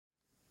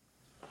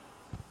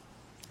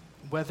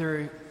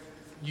Whether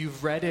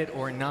you've read it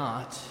or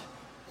not,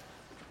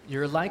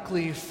 you're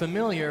likely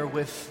familiar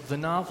with the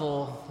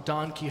novel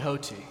Don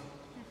Quixote.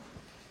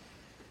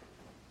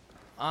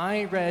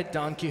 I read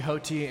Don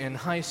Quixote in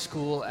high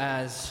school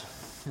as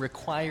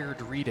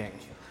required reading,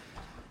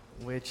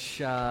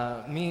 which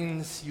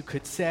means you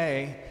could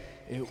say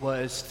it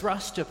was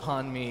thrust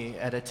upon me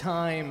at a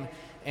time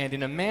and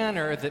in a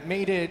manner that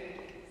made it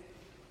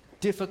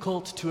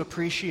difficult to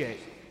appreciate,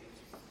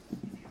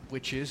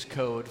 which is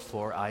code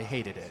for I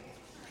hated it.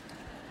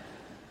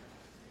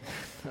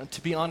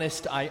 To be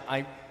honest,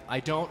 I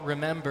don't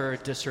remember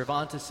de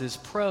Cervantes'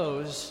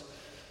 prose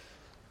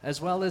as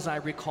well as I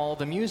recall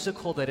the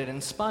musical that it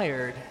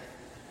inspired,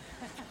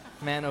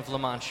 Man of La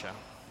Mancha.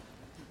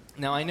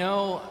 Now I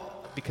know,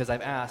 because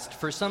I've asked,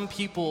 for some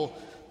people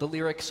the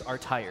lyrics are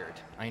tired,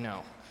 I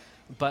know.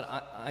 But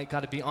I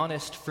gotta be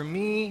honest, for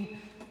me,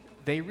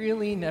 they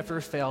really never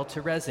fail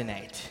to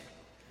resonate.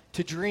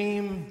 To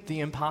dream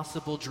the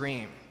impossible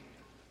dream,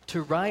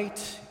 to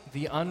right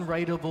the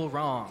unrightable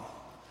wrong,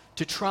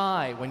 to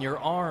try when your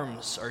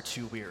arms are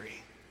too weary,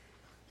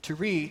 to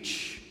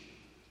reach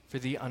for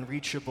the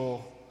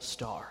unreachable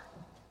star.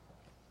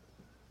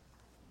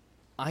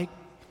 I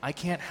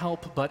can't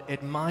help but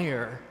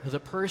admire the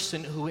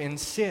person who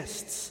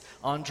insists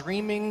on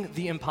dreaming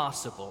the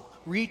impossible,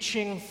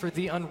 reaching for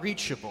the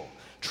unreachable,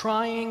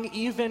 trying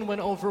even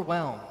when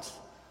overwhelmed.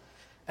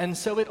 And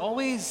so it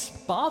always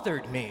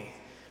bothered me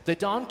that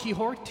Don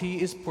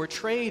Quixote is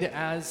portrayed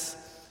as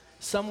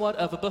somewhat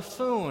of a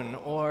buffoon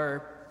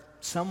or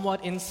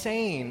somewhat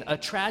insane, a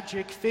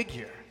tragic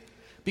figure,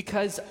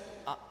 because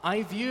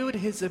I viewed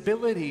his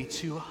ability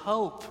to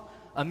hope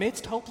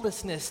amidst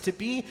hopelessness to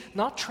be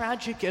not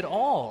tragic at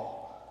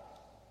all,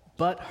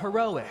 but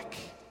heroic.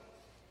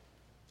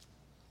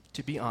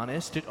 To be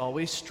honest, it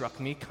always struck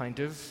me kind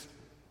of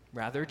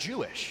rather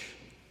Jewish.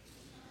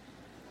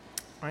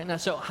 All right, now,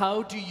 so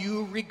how do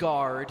you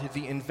regard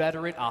the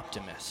inveterate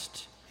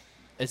optimist?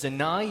 As a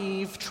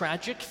naive,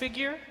 tragic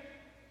figure,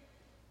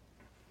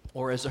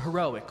 or as a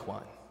heroic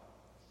one?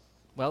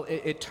 Well,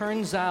 it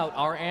turns out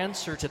our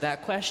answer to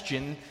that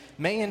question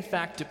may in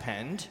fact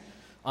depend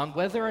on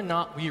whether or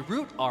not we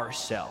root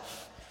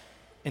ourselves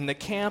in the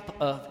camp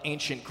of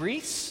ancient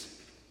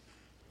Greece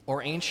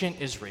or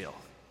ancient Israel.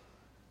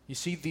 You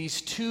see,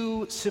 these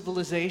two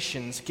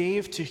civilizations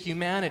gave to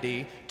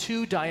humanity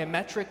two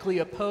diametrically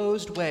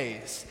opposed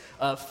ways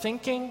of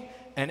thinking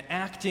and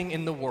acting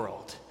in the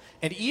world.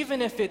 And even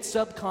if it's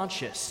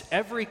subconscious,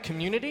 every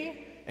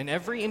community and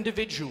every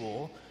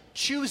individual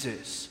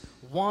chooses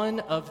one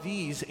of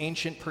these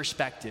ancient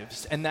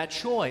perspectives, and that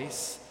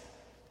choice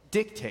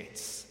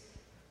dictates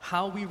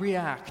how we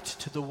react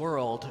to the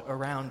world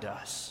around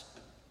us.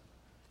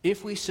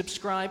 If we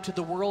subscribe to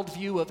the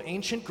worldview of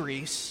ancient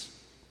Greece,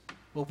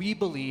 well, we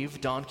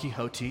believe Don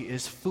Quixote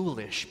is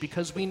foolish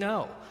because we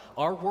know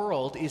our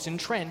world is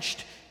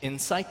entrenched in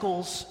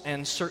cycles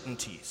and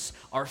certainties.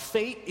 Our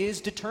fate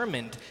is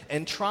determined,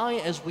 and try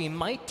as we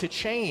might to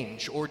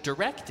change or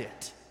direct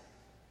it,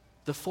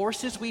 the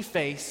forces we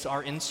face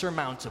are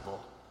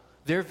insurmountable,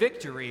 their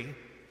victory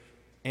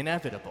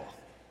inevitable.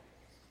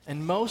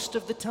 And most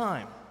of the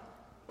time,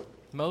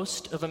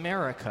 most of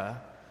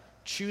America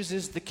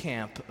chooses the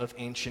camp of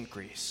ancient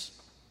Greece.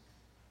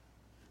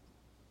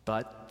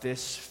 But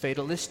this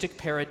fatalistic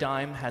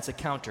paradigm has a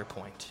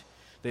counterpoint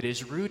that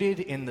is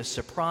rooted in the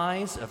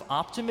surprise of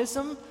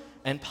optimism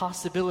and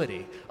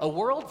possibility, a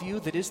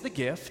worldview that is the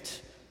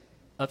gift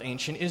of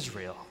ancient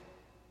Israel.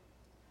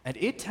 And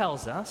it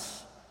tells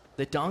us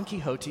that Don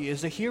Quixote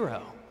is a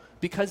hero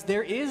because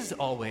there is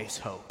always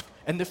hope,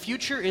 and the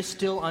future is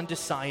still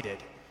undecided.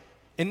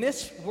 In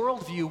this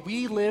worldview,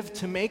 we live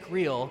to make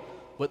real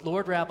what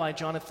Lord Rabbi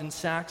Jonathan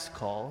Sacks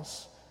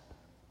calls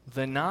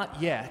the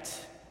not yet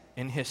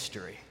in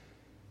history.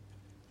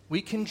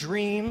 We can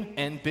dream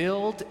and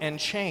build and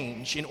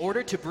change in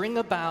order to bring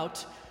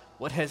about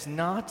what has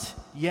not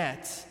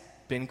yet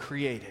been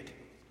created.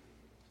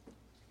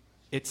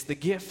 It's the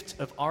gift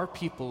of our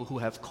people who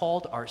have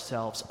called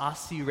ourselves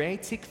Asirei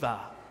Tikva,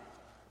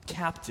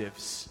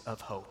 captives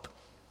of hope.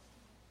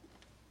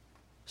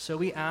 So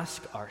we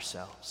ask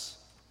ourselves,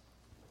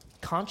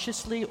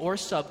 consciously or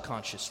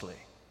subconsciously,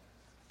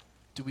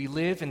 do we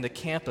live in the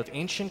camp of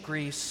ancient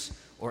Greece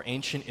or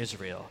ancient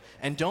Israel?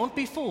 And don't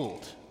be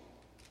fooled.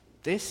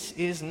 This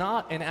is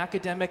not an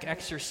academic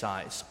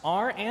exercise.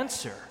 Our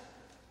answer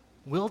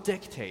will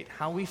dictate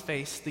how we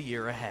face the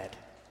year ahead.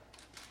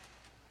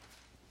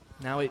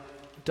 Now, it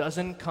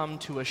doesn't come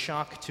to a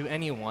shock to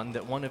anyone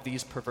that one of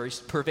these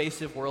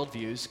pervasive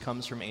worldviews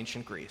comes from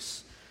ancient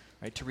Greece.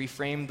 Right? To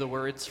reframe the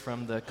words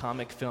from the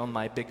comic film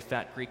My Big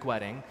Fat Greek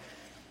Wedding,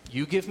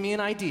 you give me an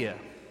idea,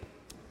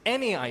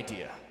 any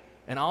idea,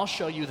 and I'll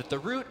show you that the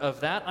root of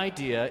that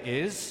idea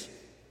is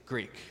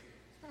Greek.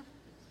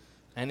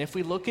 And if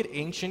we look at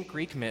ancient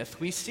Greek myth,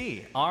 we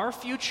see our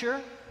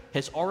future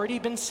has already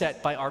been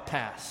set by our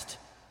past.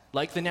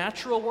 Like the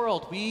natural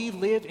world, we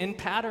live in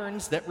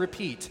patterns that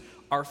repeat.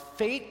 Our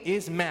fate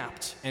is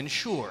mapped and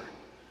sure.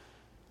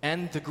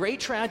 And the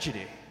great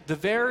tragedy, the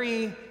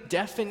very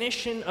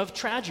definition of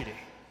tragedy,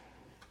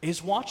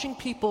 is watching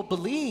people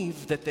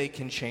believe that they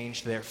can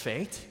change their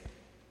fate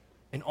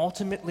and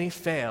ultimately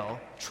fail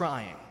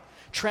trying.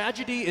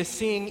 Tragedy is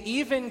seeing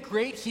even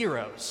great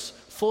heroes,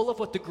 full of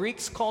what the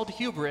Greeks called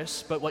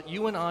hubris, but what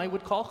you and I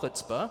would call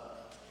chutzpah,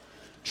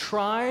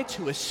 try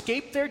to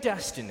escape their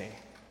destiny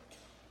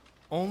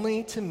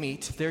only to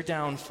meet their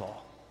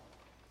downfall.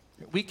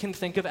 We can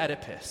think of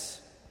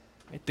Oedipus.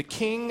 The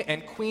king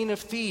and queen of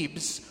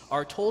Thebes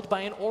are told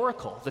by an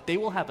oracle that they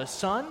will have a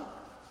son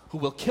who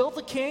will kill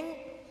the king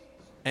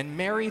and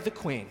marry the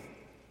queen.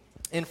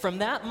 And from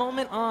that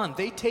moment on,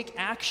 they take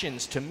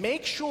actions to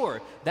make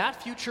sure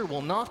that future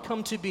will not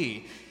come to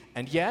be.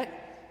 And yet,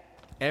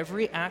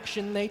 every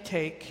action they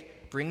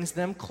take brings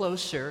them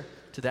closer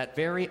to that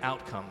very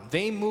outcome.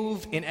 They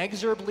move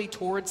inexorably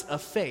towards a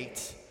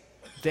fate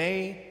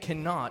they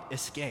cannot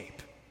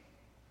escape.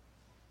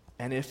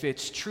 And if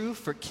it's true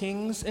for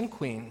kings and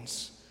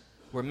queens,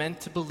 we're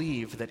meant to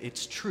believe that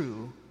it's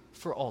true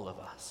for all of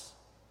us.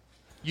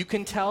 You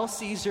can tell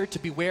Caesar to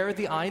beware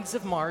the Ides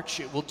of March,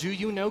 it will do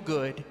you no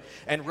good.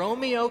 And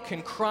Romeo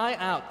can cry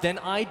out, then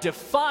I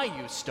defy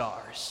you,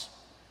 stars.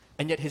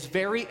 And yet his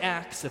very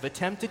acts of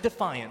attempted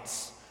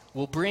defiance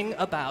will bring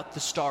about the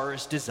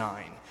stars'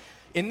 design.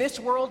 In this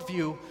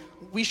worldview,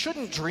 we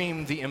shouldn't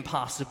dream the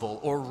impossible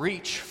or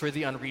reach for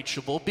the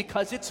unreachable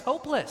because it's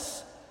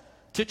hopeless.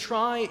 To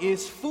try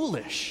is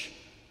foolish.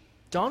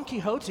 Don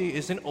Quixote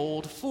is an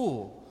old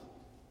fool,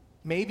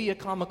 maybe a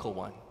comical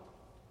one,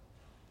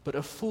 but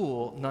a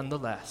fool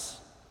nonetheless.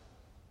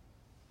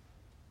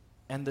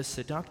 And the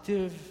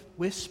seductive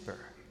whisper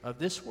of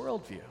this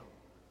worldview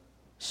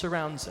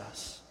surrounds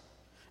us.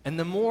 And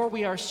the more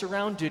we are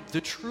surrounded, the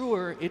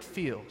truer it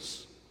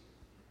feels.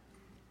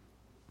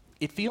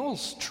 It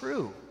feels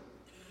true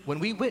when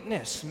we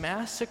witness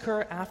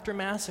massacre after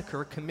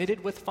massacre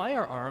committed with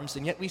firearms,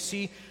 and yet we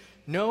see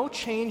no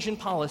change in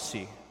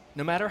policy,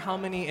 no matter how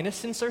many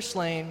innocents are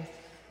slain,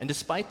 and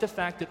despite the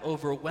fact that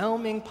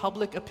overwhelming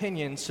public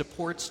opinion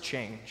supports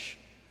change.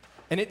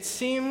 And it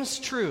seems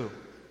true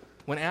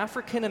when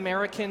African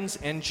Americans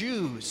and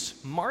Jews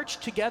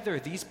marched together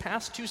these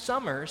past 2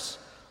 summers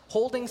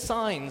holding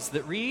signs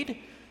that read,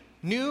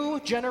 "New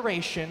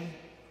generation,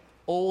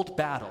 old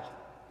battle,"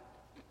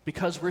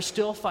 because we're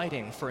still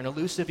fighting for an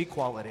elusive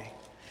equality.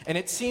 And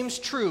it seems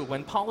true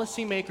when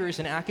policymakers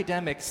and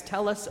academics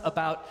tell us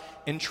about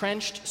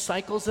entrenched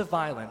cycles of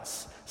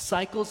violence,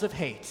 cycles of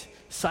hate,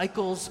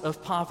 cycles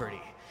of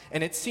poverty.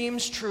 And it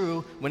seems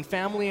true when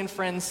family and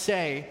friends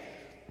say,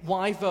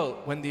 why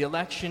vote when the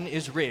election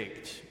is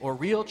rigged? Or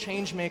real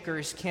change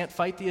makers can't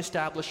fight the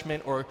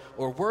establishment, or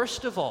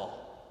worst of all,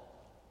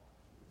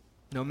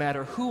 no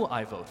matter who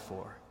I vote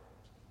for,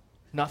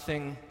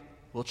 nothing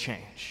will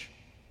change.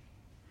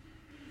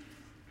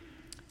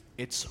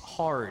 It's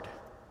hard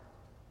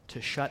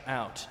to shut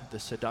out the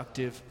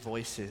seductive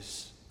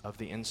voices of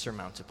the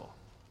insurmountable.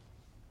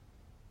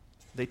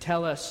 They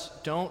tell us,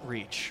 don't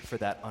reach for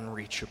that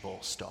unreachable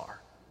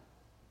star.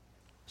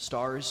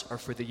 Stars are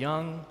for the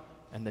young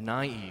and the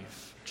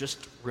naive.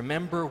 Just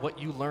remember what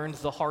you learned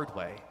the hard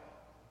way.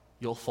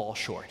 You'll fall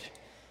short.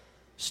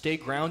 Stay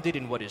grounded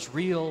in what is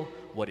real,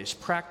 what is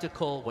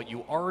practical, what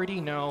you already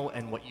know,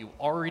 and what you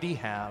already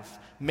have.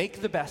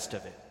 Make the best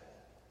of it,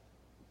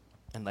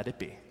 and let it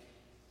be.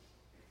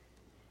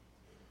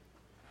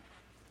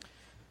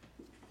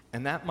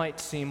 And that might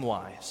seem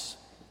wise,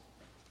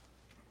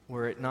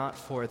 were it not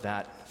for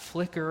that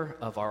flicker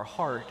of our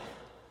heart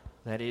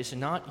that is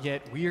not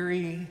yet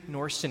weary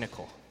nor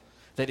cynical,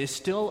 that is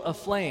still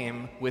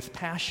aflame with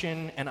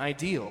passion and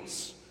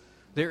ideals.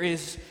 There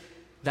is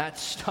that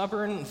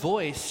stubborn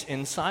voice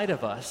inside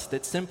of us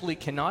that simply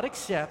cannot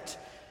accept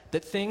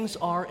that things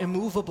are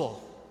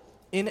immovable,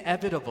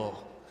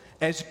 inevitable,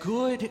 as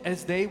good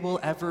as they will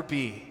ever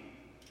be.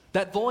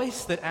 That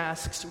voice that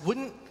asks,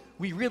 wouldn't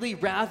we really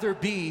rather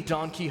be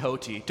Don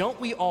Quixote? Don't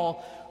we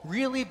all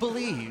really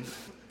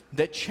believe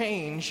that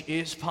change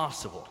is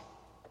possible?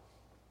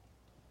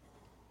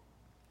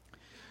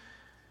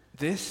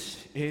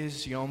 This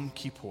is Yom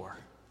Kippur.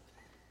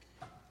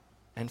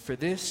 And for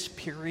this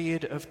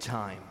period of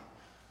time,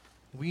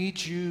 we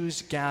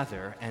Jews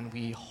gather and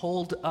we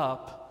hold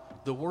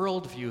up the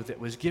worldview that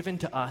was given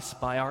to us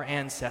by our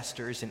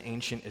ancestors in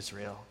ancient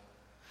Israel.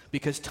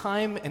 Because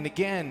time and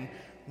again,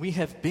 we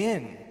have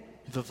been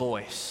the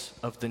voice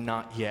of the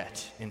not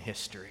yet in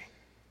history.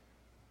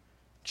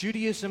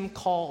 Judaism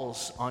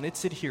calls on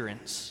its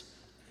adherents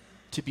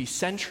to be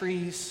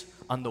sentries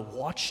on the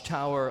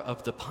watchtower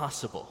of the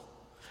possible,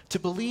 to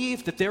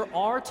believe that there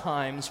are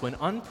times when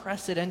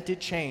unprecedented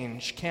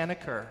change can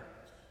occur.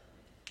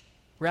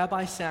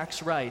 Rabbi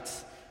Sachs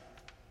writes,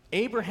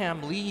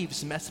 Abraham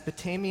leaves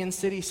Mesopotamian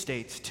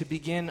city-states to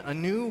begin a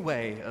new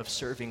way of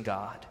serving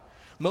God.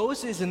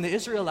 Moses and the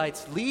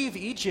Israelites leave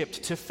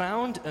Egypt to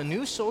found a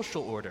new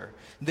social order.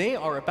 They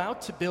are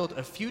about to build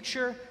a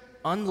future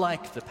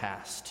unlike the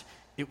past.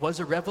 It was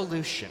a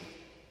revolution.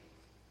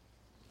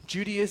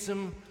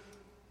 Judaism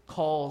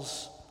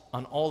calls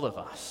on all of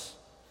us.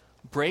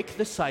 Break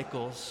the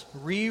cycles,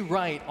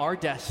 rewrite our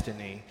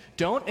destiny.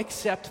 Don't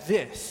accept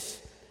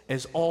this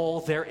as all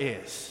there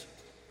is.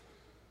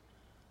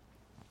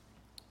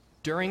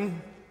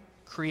 During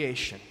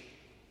creation,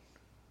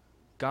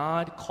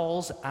 God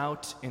calls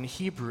out in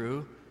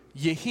Hebrew,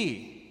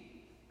 Yehi,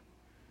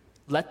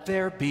 let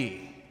there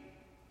be.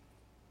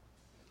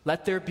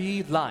 Let there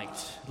be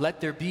light. Let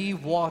there be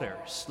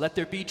waters. Let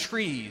there be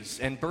trees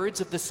and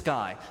birds of the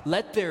sky.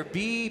 Let there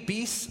be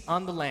beasts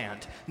on the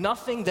land.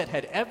 Nothing that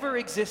had ever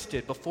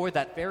existed before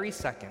that very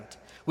second.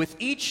 With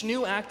each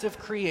new act of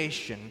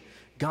creation,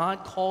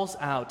 God calls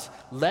out,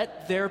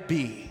 let there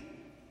be.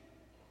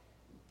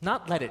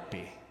 Not let it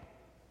be.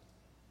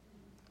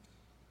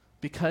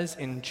 Because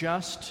in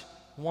just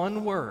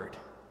one word,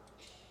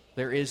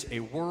 there is a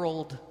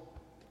world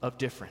of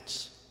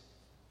difference.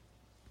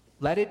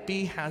 Let it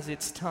be has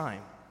its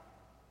time,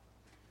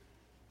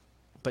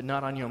 but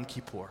not on Yom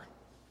Kippur.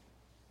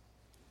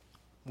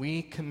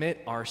 We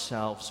commit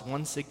ourselves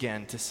once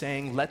again to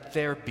saying, let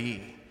there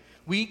be.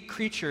 We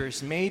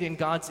creatures made in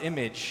God's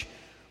image,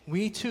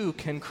 we too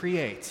can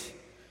create.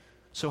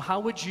 So how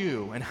would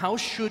you and how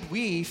should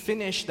we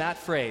finish that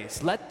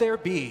phrase, let there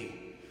be?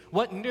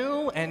 What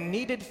new and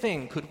needed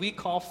thing could we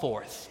call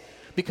forth?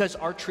 Because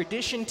our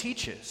tradition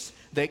teaches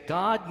that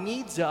God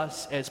needs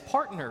us as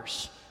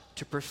partners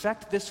to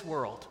perfect this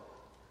world,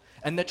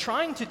 and that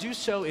trying to do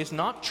so is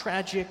not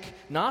tragic,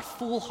 not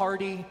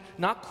foolhardy,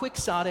 not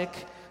quixotic,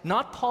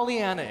 not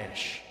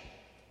Pollyanna-ish.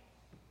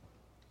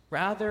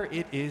 Rather,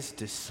 it is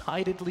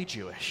decidedly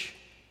Jewish.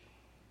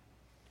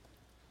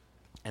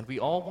 And we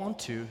all want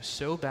to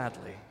so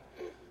badly,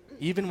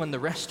 even when the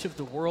rest of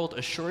the world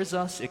assures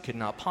us it could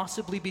not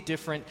possibly be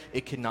different,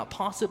 it could not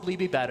possibly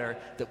be better,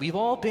 that we've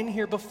all been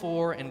here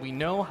before and we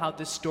know how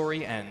this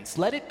story ends.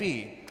 Let it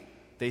be,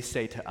 they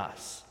say to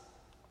us.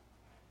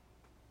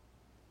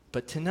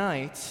 But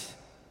tonight,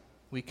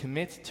 we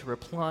commit to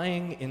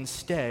replying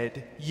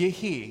instead,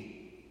 Yehi,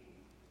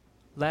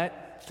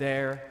 let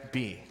there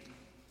be.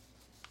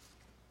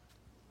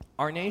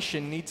 Our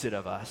nation needs it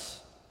of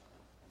us.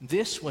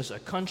 This was a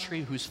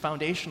country whose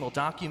foundational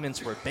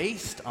documents were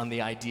based on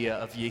the idea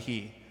of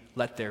Yehi,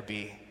 let there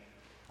be.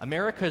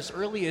 America's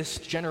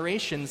earliest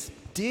generations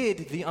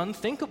did the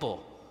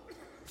unthinkable,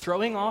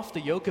 throwing off the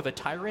yoke of a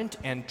tyrant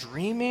and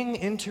dreaming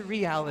into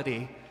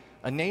reality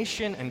a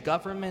nation and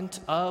government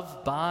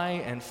of,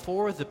 by, and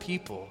for the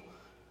people.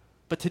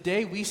 But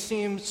today we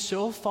seem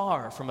so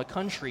far from a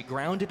country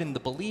grounded in the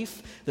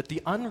belief that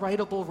the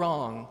unrightable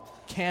wrong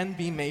can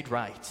be made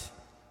right.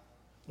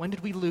 When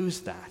did we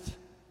lose that?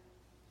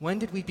 When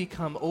did we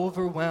become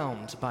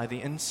overwhelmed by the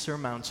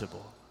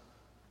insurmountable?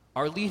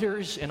 Our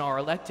leaders and our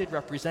elected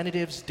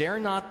representatives dare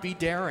not be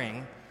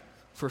daring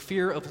for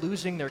fear of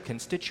losing their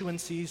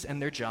constituencies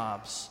and their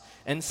jobs.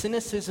 And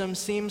cynicism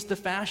seems the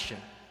fashion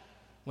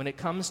when it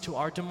comes to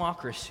our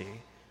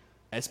democracy,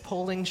 as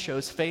polling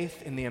shows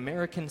faith in the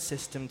American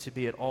system to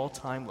be at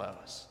all-time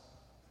lows.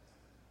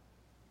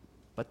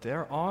 But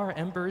there are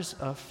embers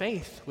of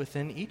faith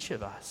within each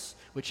of us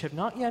which have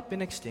not yet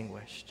been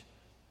extinguished.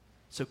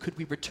 So could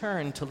we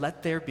return to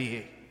let there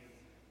be?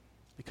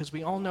 Because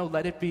we all know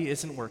let it be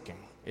isn't working.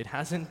 It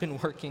hasn't been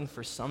working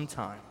for some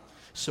time.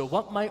 So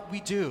what might we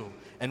do?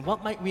 And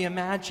what might we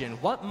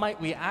imagine? What might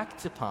we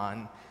act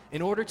upon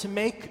in order to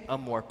make a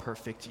more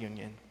perfect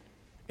union?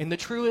 In the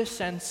truest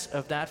sense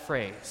of that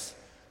phrase,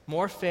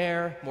 more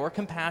fair, more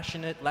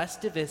compassionate, less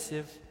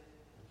divisive.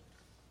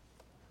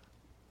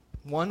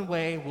 One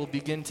way we'll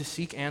begin to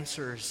seek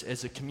answers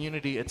as a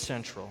community at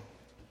Central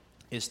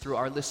is through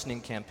our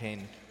listening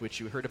campaign, which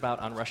you heard about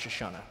on Rosh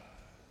Hashanah.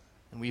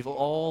 And we've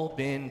all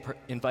been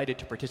invited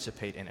to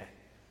participate in it.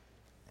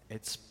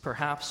 It's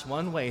perhaps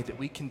one way that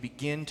we can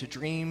begin to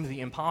dream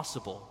the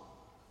impossible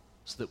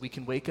so that we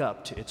can wake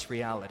up to its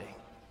reality.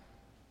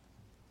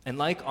 And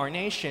like our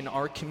nation,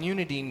 our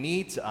community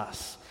needs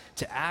us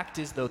to act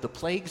as though the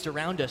plagues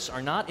around us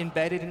are not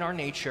embedded in our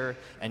nature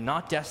and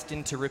not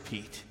destined to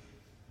repeat.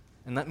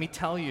 And let me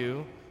tell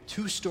you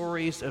two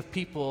stories of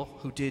people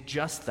who did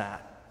just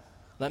that.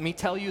 Let me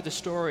tell you the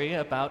story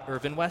about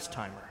Irvin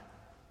Westheimer.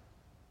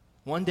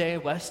 One day,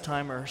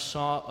 Westheimer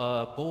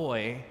saw a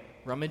boy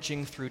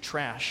rummaging through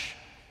trash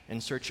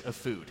in search of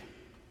food.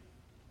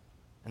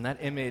 And that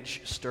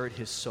image stirred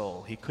his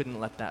soul. He couldn't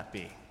let that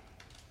be.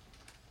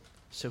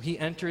 So he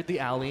entered the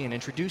alley and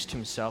introduced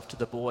himself to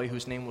the boy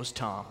whose name was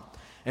Tom.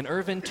 And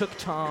Irvin took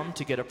Tom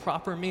to get a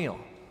proper meal.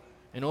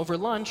 And over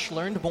lunch,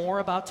 learned more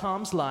about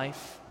Tom's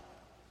life.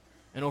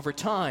 And over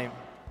time,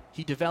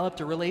 he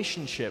developed a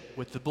relationship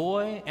with the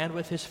boy and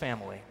with his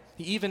family.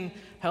 He even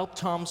helped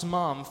Tom's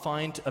mom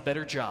find a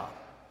better job.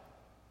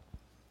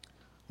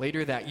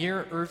 Later that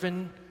year,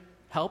 Irvin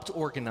helped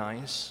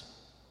organize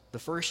the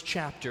first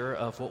chapter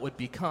of what would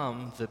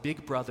become the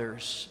Big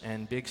Brothers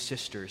and Big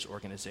Sisters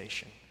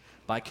organization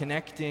by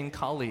connecting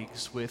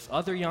colleagues with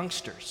other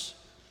youngsters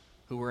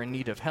who were in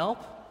need of help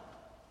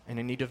and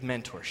in need of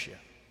mentorship.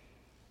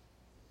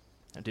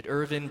 Now, did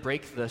Irvin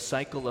break the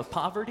cycle of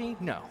poverty?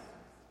 No.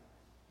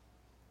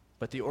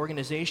 But the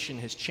organization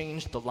has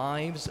changed the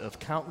lives of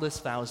countless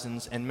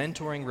thousands, and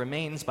mentoring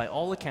remains, by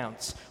all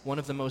accounts, one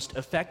of the most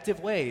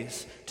effective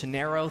ways to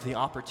narrow the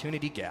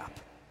opportunity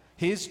gap.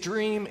 His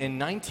dream in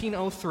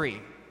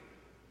 1903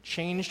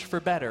 changed for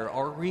better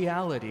our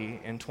reality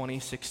in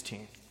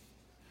 2016.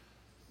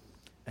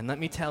 And let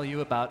me tell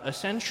you about a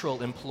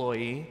Central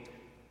employee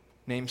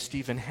named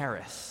Stephen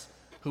Harris,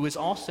 who is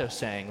also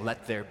saying,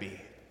 "Let there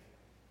be."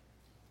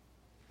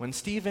 When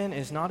Stephen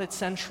is not at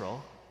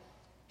Central,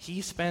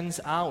 he spends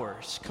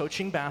hours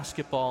coaching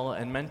basketball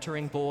and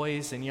mentoring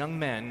boys and young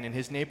men in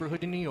his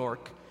neighborhood in New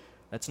York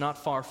that's not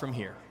far from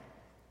here.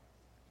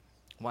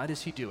 Why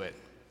does he do it?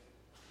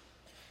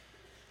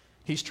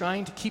 He's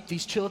trying to keep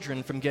these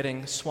children from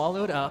getting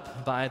swallowed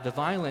up by the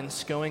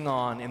violence going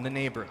on in the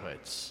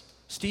neighborhoods.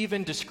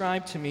 Stephen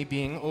described to me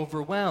being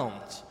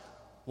overwhelmed,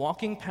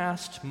 walking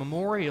past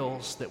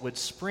memorials that would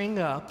spring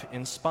up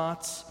in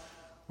spots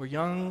where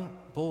young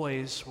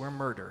boys were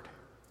murdered,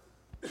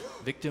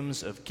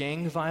 victims of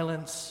gang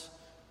violence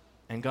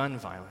and gun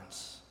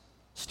violence.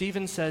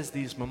 Stephen says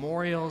these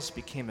memorials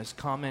became as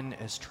common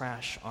as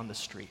trash on the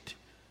street,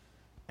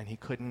 and he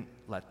couldn't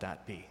let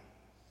that be.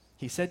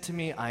 He said to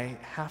me, "I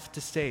have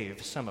to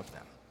save some of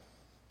them."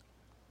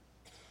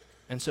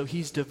 And so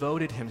he's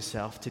devoted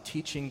himself to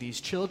teaching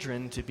these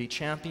children to be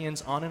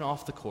champions on and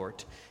off the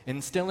court,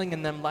 instilling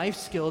in them life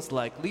skills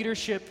like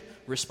leadership,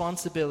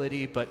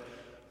 responsibility, but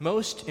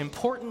most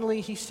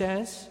importantly, he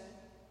says,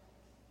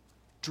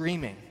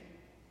 dreaming.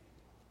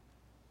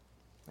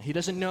 He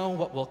doesn't know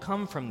what will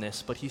come from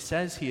this, but he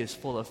says he is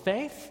full of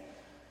faith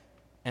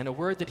and a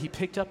word that he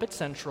picked up at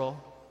Central,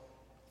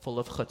 full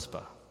of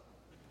chutzpah.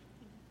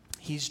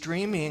 He's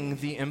dreaming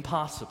the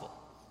impossible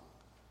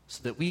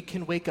so that we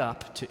can wake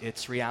up to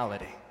its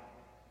reality.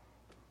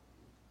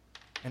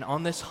 And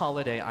on this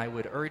holiday, I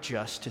would urge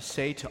us to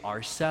say to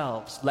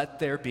ourselves, "Let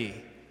there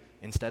be,"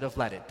 instead of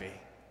 "let it be."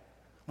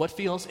 What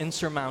feels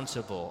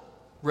insurmountable,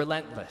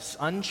 relentless,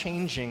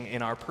 unchanging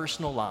in our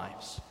personal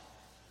lives?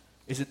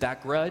 Is it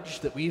that grudge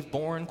that we've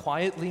borne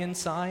quietly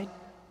inside?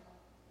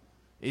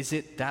 Is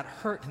it that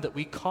hurt that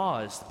we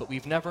caused but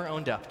we've never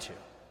owned up to?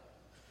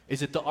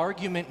 Is it the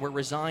argument we're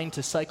resigned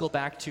to cycle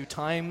back to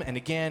time and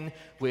again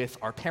with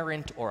our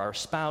parent or our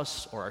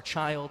spouse or our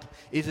child?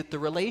 Is it the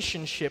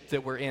relationship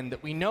that we're in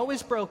that we know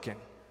is broken,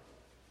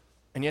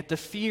 and yet the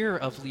fear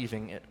of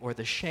leaving it or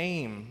the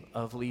shame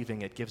of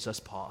leaving it gives us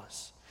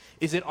pause?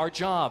 Is it our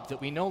job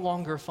that we no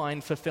longer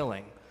find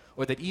fulfilling,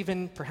 or that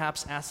even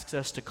perhaps asks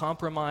us to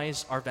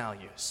compromise our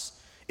values?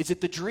 Is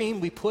it the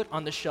dream we put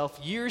on the shelf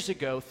years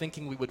ago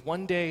thinking we would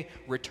one day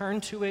return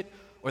to it,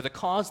 or the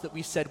cause that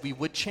we said we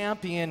would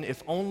champion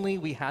if only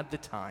we had the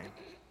time?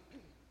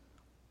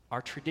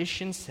 Our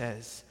tradition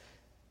says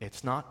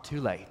it's not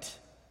too late.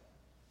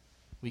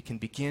 We can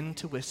begin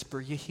to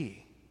whisper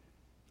Yehi,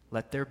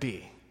 let there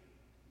be.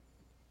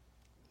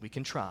 We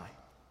can try.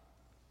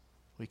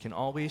 We can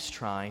always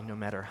try, no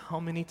matter how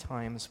many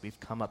times we've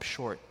come up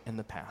short in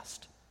the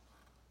past.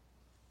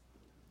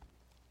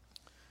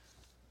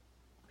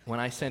 When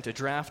I sent a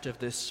draft of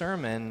this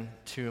sermon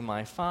to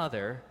my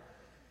father,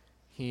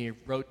 he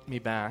wrote me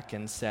back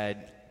and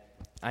said,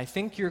 "I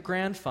think your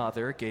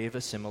grandfather gave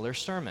a similar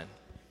sermon."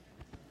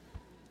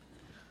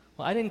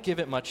 Well, I didn't give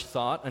it much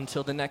thought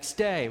until the next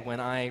day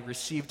when I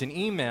received an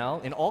email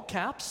in all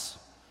caps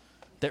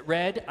that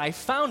read, "I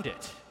found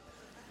it."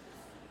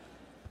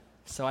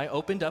 So I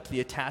opened up the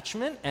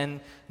attachment,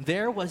 and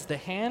there was the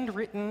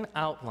handwritten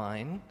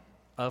outline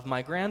of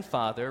my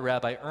grandfather,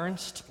 Rabbi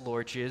Ernst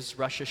Lorge's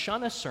Rosh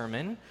Hashanah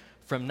sermon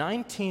from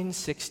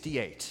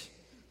 1968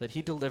 that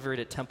he delivered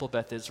at Temple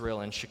Beth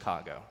Israel in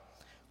Chicago.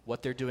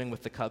 What they're doing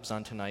with the Cubs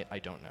on tonight, I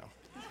don't know.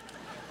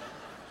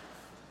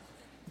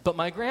 But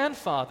my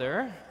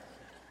grandfather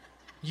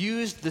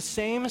used the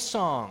same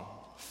song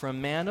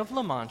from Man of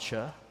La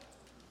Mancha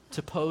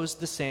to pose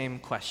the same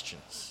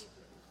questions.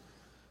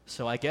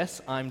 So I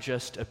guess I'm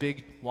just a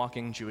big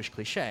walking Jewish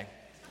cliche.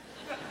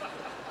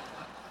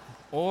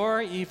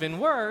 Or even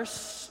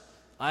worse,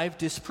 I've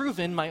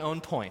disproven my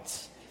own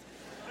points,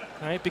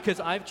 right? Because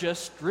I've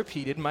just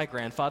repeated my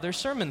grandfather's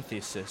sermon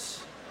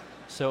thesis.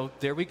 So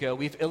there we go.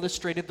 We've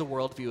illustrated the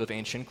worldview of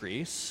ancient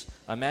Greece.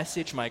 A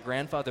message my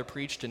grandfather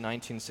preached in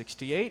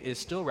 1968 is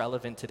still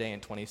relevant today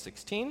in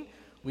 2016.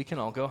 We can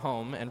all go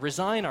home and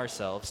resign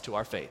ourselves to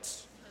our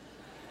fates.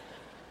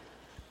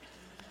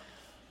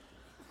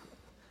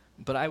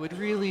 But I would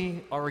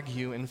really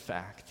argue, in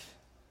fact,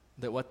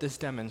 that what this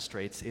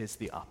demonstrates is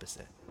the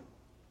opposite.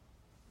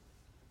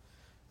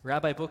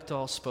 Rabbi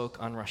Buchdahl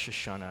spoke on Rosh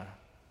Hashanah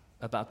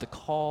about the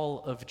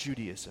call of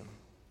Judaism,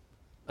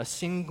 a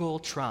single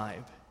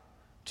tribe,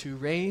 to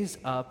raise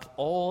up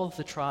all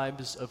the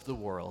tribes of the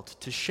world,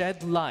 to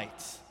shed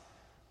light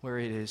where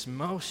it is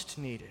most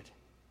needed.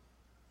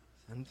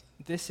 And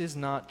this is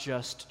not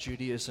just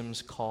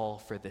Judaism's call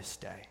for this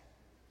day.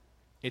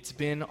 It's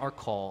been our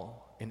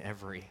call in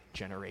every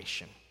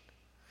generation.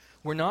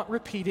 We're not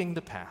repeating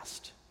the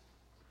past.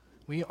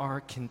 We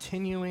are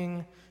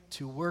continuing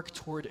to work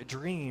toward a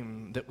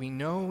dream that we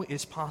know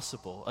is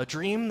possible, a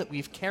dream that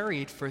we've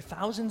carried for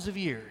thousands of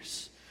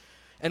years.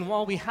 And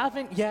while we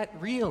haven't yet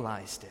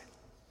realized it,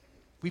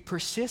 we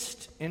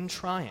persist in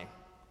trying.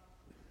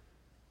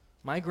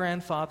 My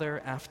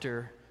grandfather,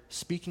 after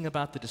speaking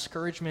about the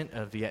discouragement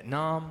of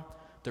Vietnam,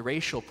 the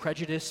racial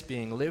prejudice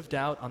being lived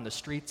out on the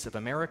streets of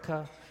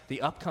America,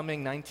 the upcoming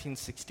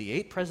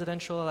 1968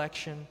 presidential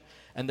election,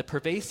 and the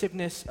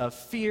pervasiveness of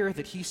fear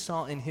that he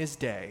saw in his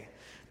day,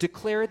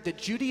 declared that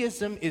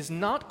Judaism is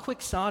not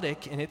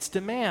quixotic in its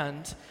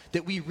demand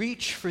that we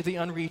reach for the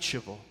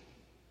unreachable.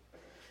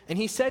 And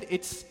he said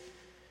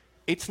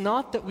it's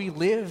not that we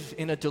live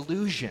in a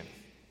delusion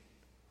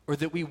or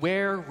that we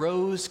wear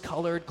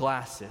rose-colored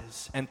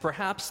glasses, and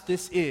perhaps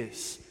this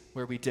is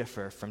where we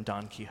differ from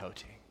Don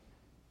Quixote.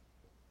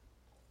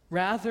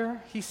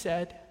 Rather, he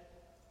said,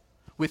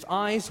 with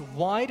eyes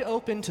wide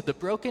open to the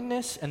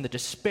brokenness and the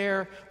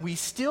despair, we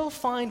still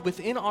find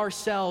within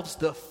ourselves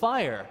the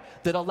fire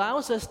that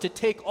allows us to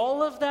take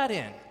all of that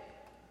in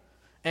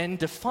and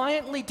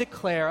defiantly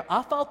declare,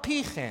 Af al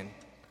pi chen,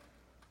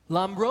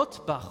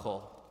 lamrot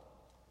bachol,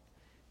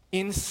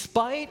 in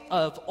spite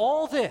of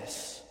all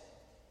this,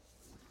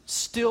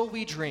 still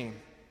we dream.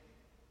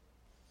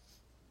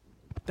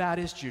 That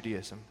is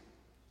Judaism.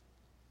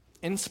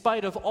 In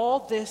spite of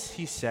all this,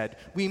 he said,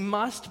 we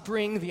must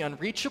bring the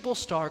unreachable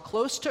star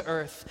close to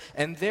earth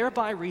and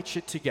thereby reach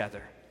it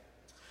together.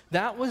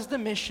 That was the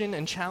mission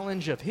and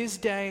challenge of his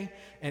day,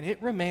 and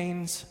it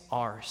remains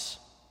ours.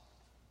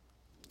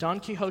 Don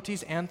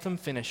Quixote's anthem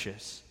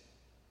finishes,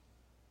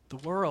 the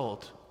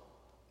world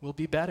will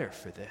be better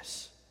for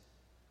this,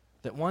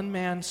 that one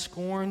man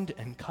scorned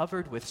and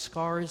covered with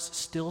scars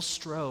still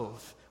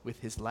strove with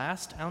his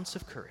last ounce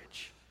of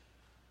courage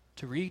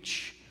to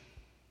reach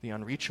the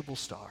unreachable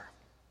star.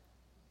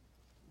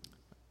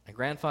 My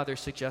grandfather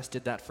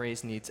suggested that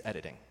phrase needs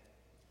editing.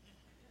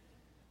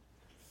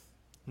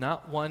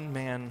 Not one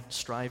man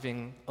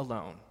striving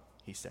alone,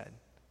 he said.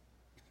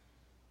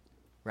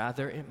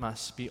 Rather, it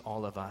must be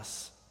all of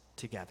us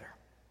together.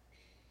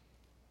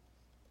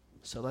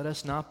 So let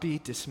us not be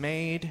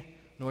dismayed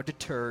nor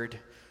deterred.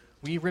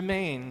 We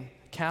remain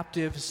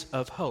captives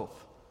of hope.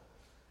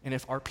 And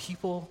if our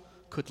people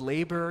could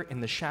labor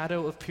in the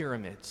shadow of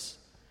pyramids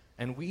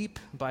and weep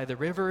by the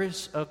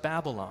rivers of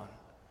Babylon,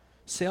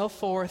 sail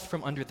forth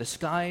from under the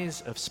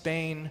skies of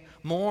Spain,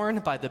 mourn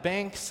by the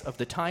banks of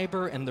the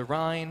Tiber and the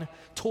Rhine,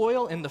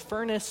 toil in the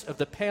furnace of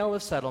the Pale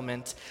of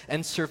Settlement,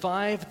 and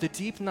survive the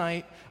deep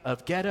night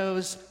of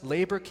ghettos,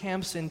 labor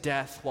camps, and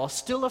death, while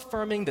still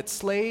affirming that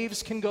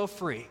slaves can go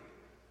free.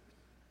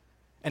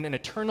 And an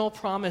eternal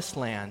promised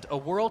land, a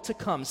world to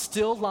come,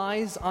 still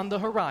lies on the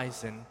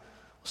horizon,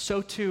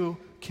 so too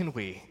can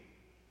we.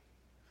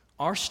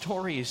 Our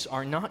stories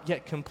are not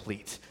yet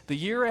complete. The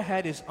year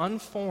ahead is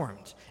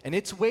unformed, and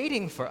it's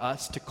waiting for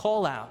us to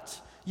call out,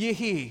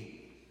 Yehi,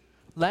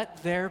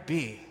 let there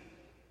be.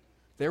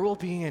 There will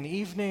be an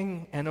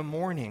evening and a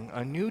morning,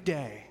 a new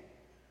day,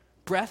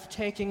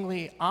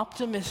 breathtakingly,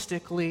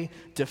 optimistically,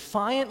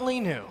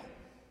 defiantly new.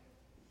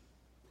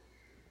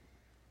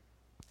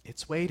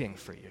 It's waiting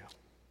for you,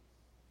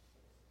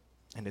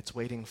 and it's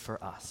waiting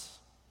for us.